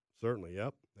bounds. Certainly.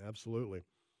 Yep. Absolutely.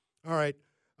 All right.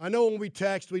 I know when we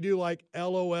text, we do like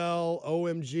LOL,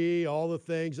 OMG, all the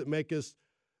things that make us,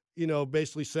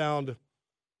 basically sound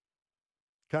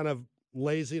kind of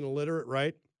lazy and illiterate,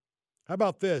 right? How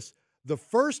about this? The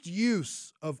first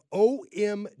use of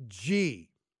OMG,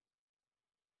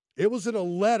 it was in a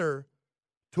letter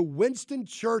to Winston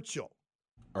Churchill.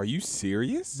 Are you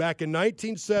serious? Back in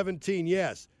 1917,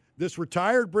 yes. This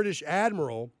retired British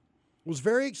admiral was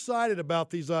very excited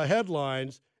about these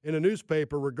headlines in a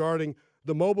newspaper regarding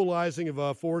the mobilizing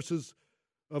of forces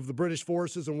of the British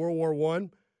forces in World War I.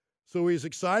 So he's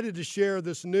excited to share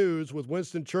this news with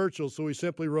Winston Churchill, so he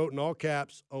simply wrote in all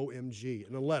caps, OMG,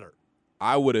 in a letter.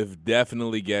 I would have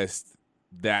definitely guessed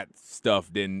that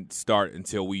stuff didn't start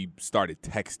until we started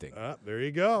texting. There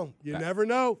you go. You never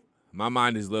know. My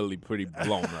mind is literally pretty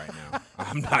blown right now.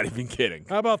 I'm not even kidding.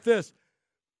 How about this?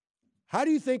 How do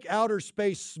you think outer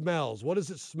space smells? What does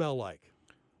it smell like?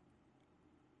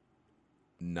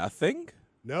 Nothing?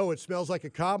 No, it smells like a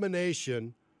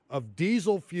combination of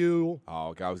diesel fuel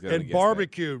and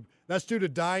barbecue. That's due to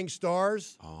dying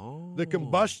stars. Oh. The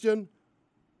combustion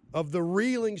of the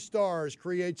reeling stars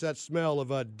creates that smell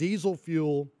of diesel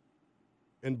fuel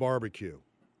and barbecue.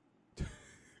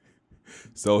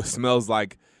 So it smells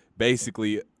like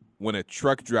basically when a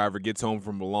truck driver gets home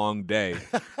from a long day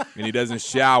and he doesn't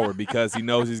shower because he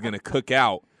knows he's going to cook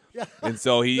out. And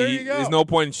so there's no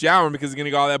point in showering because he's going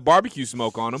to get all that barbecue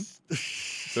smoke on him.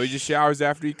 So he just showers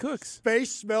after he cooks.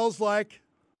 Space smells like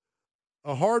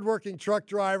a hardworking truck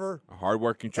driver.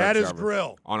 At his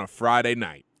grill. On a Friday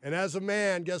night. And as a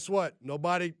man, guess what?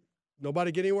 Nobody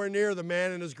get anywhere near the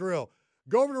man and his grill.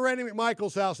 Go over to Randy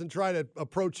McMichael's house and try to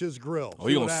approach his grill. Oh,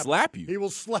 he's going to slap you. He will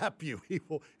slap you. He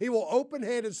will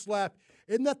open-handed slap.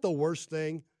 Isn't that the worst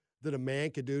thing that a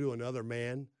man could do to another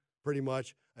man, pretty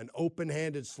much? An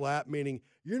open-handed slap, meaning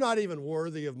you're not even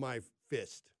worthy of my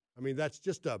fist. I mean, that's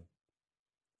kind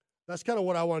of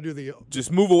what I want to do.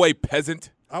 Just move away,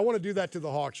 peasant. I want to do that to the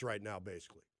Hawks right now,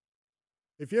 basically.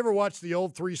 If you ever watch the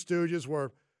old Three Stooges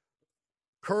where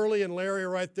Curly and Larry are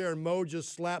right there and Mo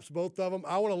just slaps both of them,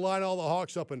 I want to line all the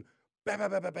Hawks up and bam,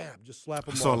 bam, bam, bam, bam, just slap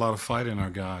them I saw all. a lot of fight in our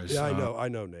guys. Yeah, I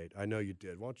know, Nate. I know you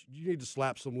did. You need to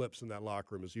slap some lips in that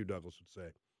locker room, as Hugh Douglas would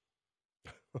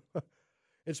say.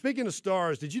 And speaking of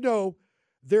stars, did you know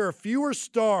there are fewer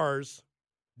stars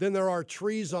than there are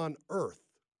trees on Earth?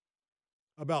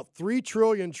 About 3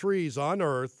 trillion trees on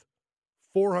Earth,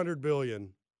 400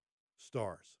 billion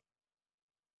stars.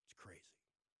 It's crazy.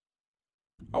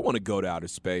 I want to go to outer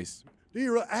space. Do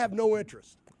you? I have no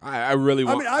interest. I really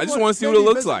want. I just want to see what it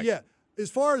looks visit, like. Yeah. As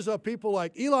far as people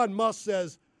like Elon Musk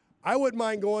says, I wouldn't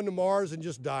mind going to Mars and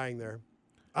just dying there.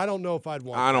 I don't know if I'd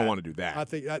want. I don't want to do that. I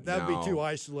think that would be too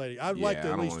isolating. I'd like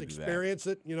to at least experience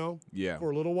it,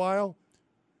 for a little while.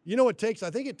 You know, I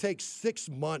think it takes 6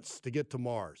 months to get to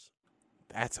Mars.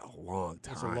 That's a long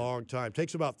time. That's a long time. It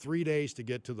takes about 3 days to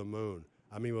get to the moon.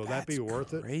 I mean, will that be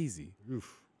worth it? Crazy.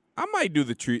 Oof. I might do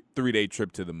the 3-day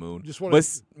trip to the moon. Just want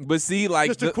but see, like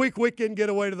just a quick weekend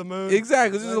getaway to the moon.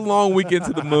 Exactly, just a long weekend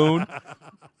to the moon.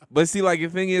 But see, like the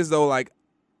thing is though, like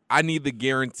I need the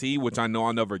guarantee, which I know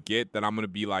I'll never get, that I'm gonna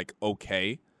be like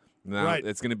okay. Now, right.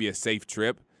 It's gonna be a safe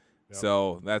trip. Yep.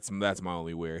 So that's my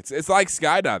only wear. It's like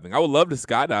skydiving. I would love to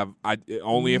skydive.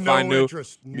 If I knew.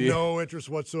 No interest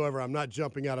whatsoever. I'm not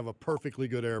jumping out of a perfectly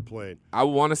good airplane. I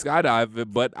would want to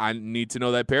skydive, but I need to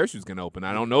know that parachute's going to open.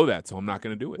 I don't know that, so I'm not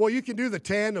going to do it. Well, you can do the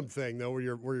tandem thing though,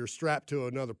 where you're strapped to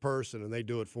another person and they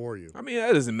do it for you. I mean,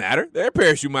 that doesn't matter. Their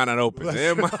parachute might not open.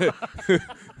 It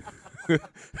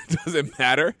doesn't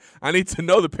matter. I need to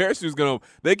know the parachute's going to.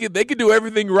 They could do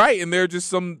everything right, and they're just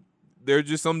some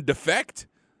defect.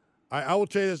 I will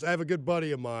tell you this. I have a good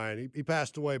buddy of mine. He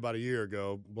passed away about a year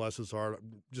ago. Bless his heart.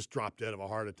 Just dropped dead of a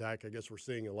heart attack. I guess we're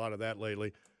seeing a lot of that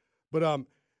lately. But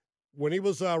when he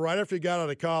was right after he got out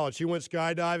of college, he went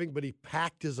skydiving, but he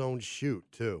packed his own chute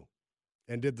too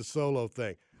and did the solo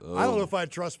thing. Oh. I don't know if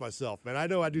I'd trust myself, man. I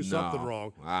know I do something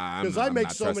wrong because I make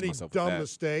so many dumb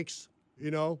mistakes.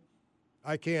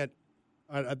 I can't.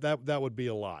 That would be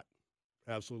a lot.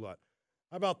 Absolutely a lot.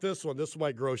 How about this one? This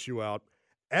might gross you out.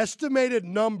 Estimated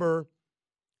number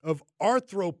of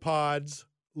arthropods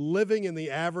living in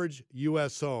the average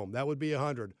U.S. home. That would be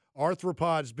 100.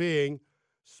 Arthropods being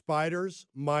spiders,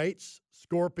 mites,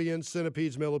 scorpions,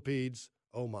 centipedes, millipedes.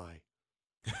 Oh, my.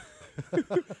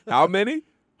 How many?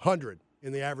 100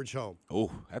 in the average home. Oh,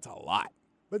 that's a lot.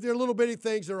 But they're little bitty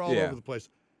things. They're all over the place.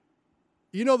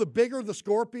 You know, the bigger the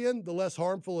scorpion, the less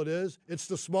harmful it is. It's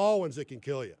the small ones that can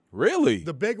kill you. Really?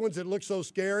 The big ones that look so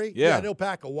scary, yeah they'll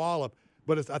pack a wallop.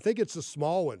 But I think it's the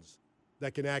small ones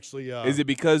that can actually. Is it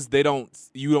because you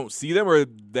don't see them, or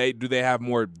do they have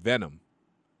more venom?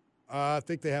 I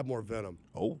think they have more venom.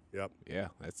 Oh, yep. Yeah,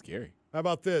 that's scary. How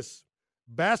about this?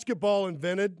 Basketball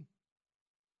invented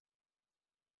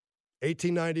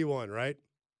 1891, right?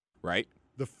 Right.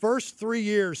 The first 3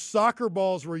 years, soccer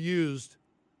balls were used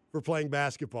for playing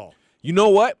basketball. You know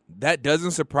what? That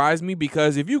doesn't surprise me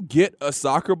because if you get a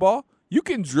soccer ball, you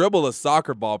can dribble a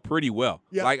soccer ball pretty well.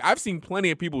 Yep. Like, I've seen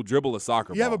plenty of people dribble a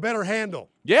soccer ball. You have a better handle.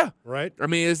 Yeah. Right? I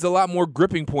mean, there's a lot more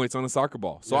gripping points on a soccer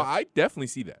ball. So I definitely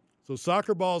see that. So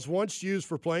soccer balls once used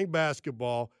for playing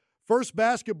basketball. First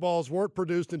basketballs weren't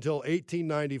produced until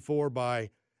 1894 by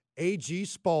A.G.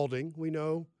 Spalding. We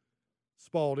know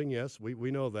Spalding, yes,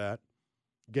 we know that.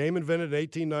 Game invented in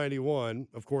 1891,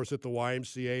 of course, at the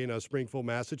YMCA in Springfield,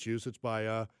 Massachusetts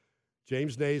by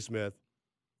James Naismith.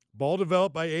 Ball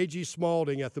developed by A.G.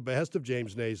 Spalding at the behest of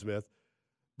James Naismith.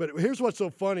 But here's what's so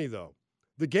funny, though.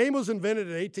 The game was invented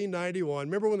in 1891.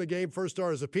 Remember when the game first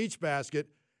started as a peach basket,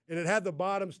 and it had the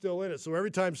bottom still in it. So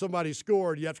every time somebody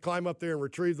scored, you have to climb up there and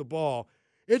retrieve the ball.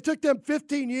 It took them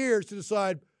 15 years to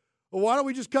decide, well, why don't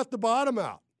we just cut the bottom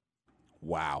out?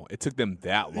 Wow. It took them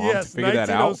that long to figure that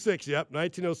out? 1906, yep.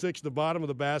 1906, the bottom of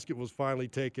the basket was finally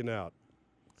taken out.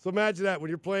 So imagine that. When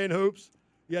you're playing hoops,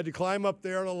 you had to climb up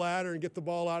there on a ladder and get the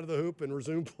ball out of the hoop and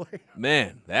resume play.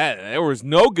 Man, there was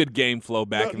no good game flow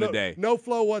back in the day. No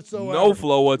flow whatsoever. No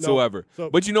flow whatsoever.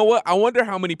 No. But you know what? I wonder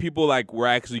how many people were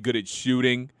actually good at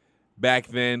shooting back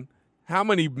then. How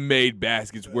many made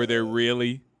baskets were there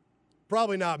really?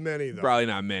 Probably not many, though. Probably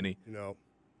not many. You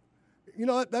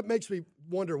know, that makes me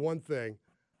wonder one thing.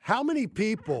 How many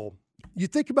people, you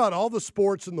think about all the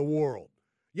sports in the world.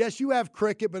 Yes, you have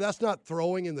cricket, but that's not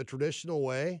throwing in the traditional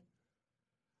way.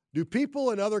 Do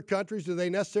people in other countries, do they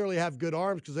necessarily have good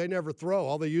arms because they never throw?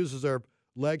 All they use is their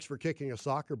legs for kicking a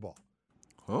soccer ball.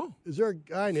 Huh? Is there a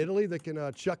guy in Italy that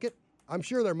can chuck it? I'm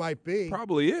sure there might be.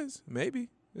 Probably is. Maybe.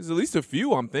 There's at least a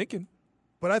few, I'm thinking.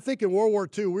 But I think in World War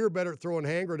II, we were better at throwing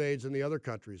hand grenades than the other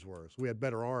countries were. So we had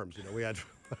better arms. We had,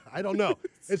 I don't know.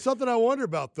 It's something I wonder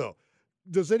about, though.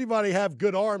 Does anybody have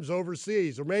good arms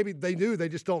overseas? Or maybe they do, they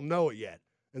just don't know it yet.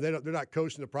 And they're not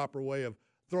coaching the proper way of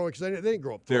throwing because they didn't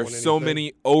grow up throwing anything. There's so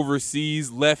many overseas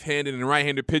left-handed and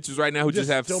right-handed pitchers right now who just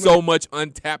have so much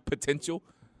untapped potential.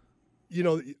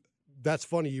 That's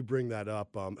funny you bring that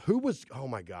up. Who was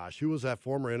that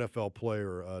former NFL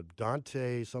player?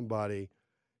 Dante somebody.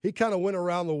 He kind of went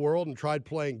around the world and tried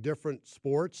playing different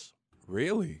sports.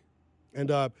 Really?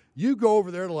 And you go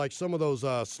over there to like some of those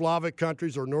Slavic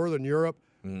countries or Northern Europe,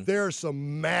 there's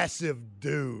some massive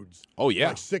dudes. Oh, yeah.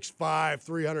 Like 6'5",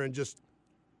 300,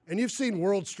 and you've seen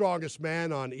World's Strongest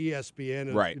Man on ESPN.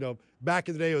 And, right. You know, back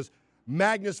in the day, it was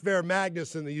Magnus Ver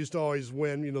Magnuson that used to always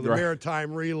win, you know, the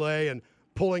maritime relay and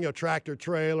pulling a tractor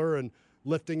trailer and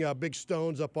lifting big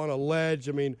stones up on a ledge.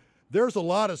 I mean, there's a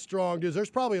lot of strong dudes. There's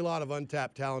probably a lot of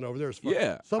untapped talent over there.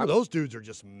 Some of those dudes are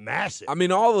just massive. I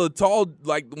mean, all the tall,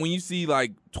 like when you see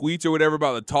like tweets or whatever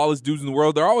about the tallest dudes in the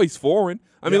world, they're always foreign.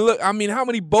 I mean, look, how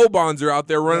many Bobons are out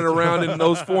there running around in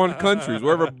those foreign countries,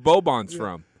 wherever Bobon's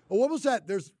from? Well, what was that?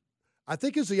 I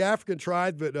think it's the African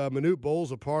tribe that Manute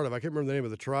Bol's a part of. I can't remember the name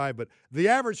of the tribe, but the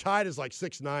average height is like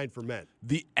 6'9" for men.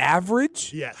 The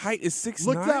average yes. height is 6'9"?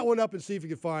 Look that one up and see if you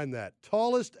can find that.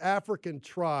 Tallest African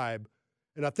tribe.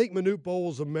 And I think Manute Bol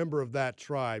was a member of that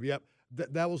tribe. Yep,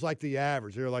 that was like the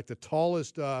average. They're like the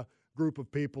tallest group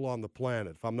of people on the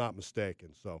planet, if I'm not mistaken.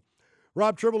 So,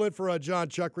 Rob Tribble in for John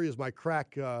Chuckery as my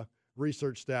crack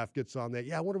research staff gets on that.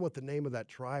 Yeah, I wonder what the name of that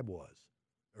tribe was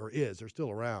or is. They're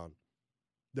still around.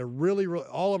 They're really,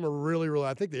 all of them are really, really.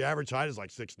 I think the average height is like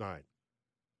 6'9".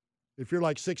 If you're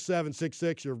like 6'7",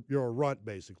 6'6", you're a runt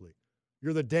basically.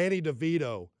 You're the Danny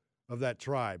DeVito of that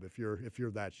tribe if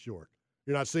you're that short.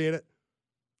 You're not seeing it?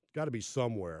 Got to be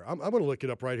somewhere. I'm going to look it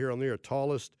up right here on the air.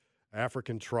 Tallest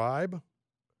African tribe.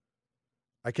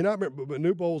 I cannot remember, but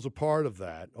Manute Bol was a part of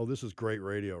that. Oh, this is great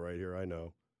radio right here. I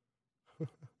know.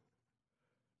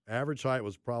 Average height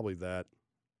was probably that,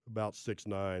 about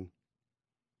 6'9".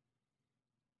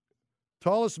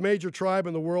 Tallest major tribe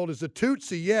in the world is the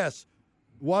Tutsi, yes.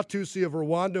 Watusi of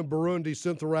Rwanda, Burundi,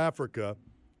 Central Africa,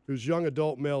 whose young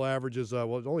adult male averages,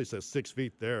 well, it only says 6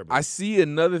 feet there. But. I see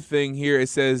another thing here. It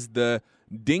says the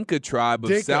Dinka tribe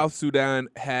of South Sudan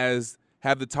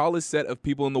have the tallest set of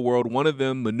people in the world. One of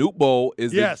them, Manute Bol,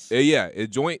 is a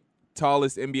joint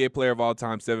tallest NBA player of all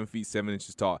time, 7 feet 7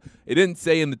 inches tall. It didn't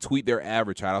say in the tweet their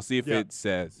average height. I'll see if it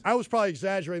says. I was probably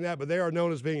exaggerating that, but they are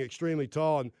known as being extremely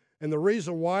tall. And the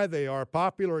reason why they are,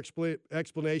 popular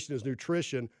explanation is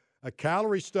nutrition, a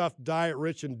calorie-stuffed diet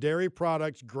rich in dairy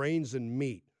products, grains, and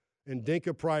meat. In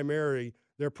Dinka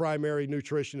their primary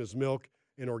nutrition is milk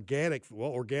and organic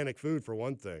food for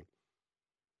one thing.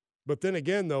 But then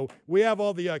again, though, we have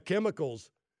all the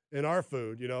chemicals in our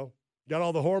food, you know. Got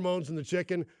all the hormones in the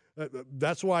chicken.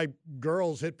 That's why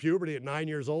girls hit puberty at 9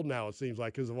 years old now, it seems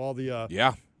like, because of all the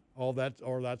all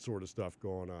that sort of stuff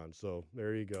going on. So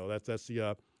there you go. That's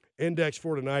the index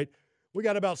for tonight. We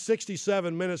got about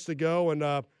 67 minutes to go, and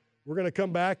we're going to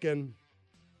come back and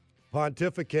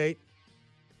pontificate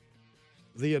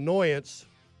the annoyance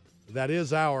that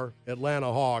is our Atlanta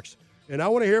Hawks. And I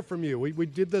want to hear from you. We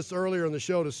did this earlier in the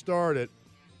show to start it.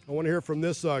 I want to hear from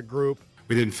this group.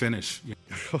 We didn't finish.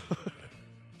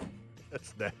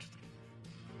 That's next.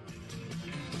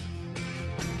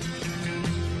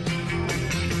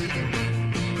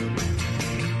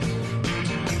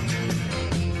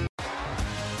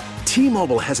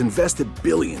 T-Mobile has invested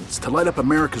billions to light up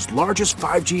America's largest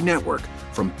 5G network,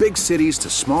 from big cities to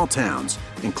small towns,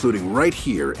 including right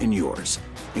here in yours.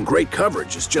 And great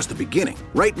coverage is just the beginning.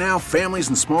 Right now, families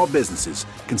and small businesses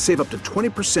can save up to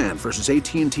 20% versus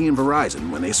AT&T and Verizon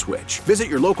when they switch. Visit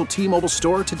your local T-Mobile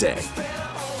store today.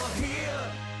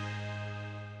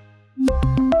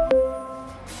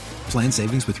 Plan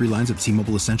savings with 3 lines of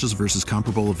T-Mobile Essentials versus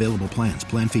comparable available plans.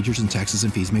 Plan features and taxes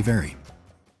and fees may vary.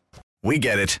 We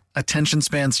get it. Attention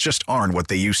spans just aren't what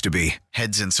they used to be.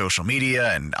 Heads in social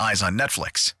media and eyes on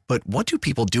Netflix. But what do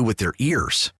people do with their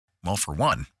ears? Well, for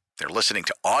one, they're listening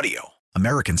to audio.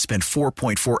 Americans spend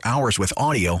 4.4 hours with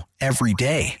audio every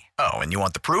day. Oh, and you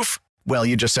want the proof? Well,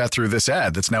 you just sat through this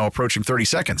ad that's now approaching 30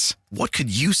 seconds. What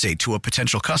could you say to a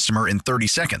potential customer in 30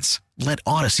 seconds? Let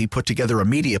Odyssey put together a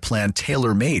media plan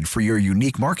tailor-made for your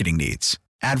unique marketing needs.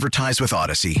 Advertise with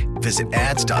Odyssey. Visit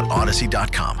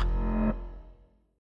ads.odyssey.com.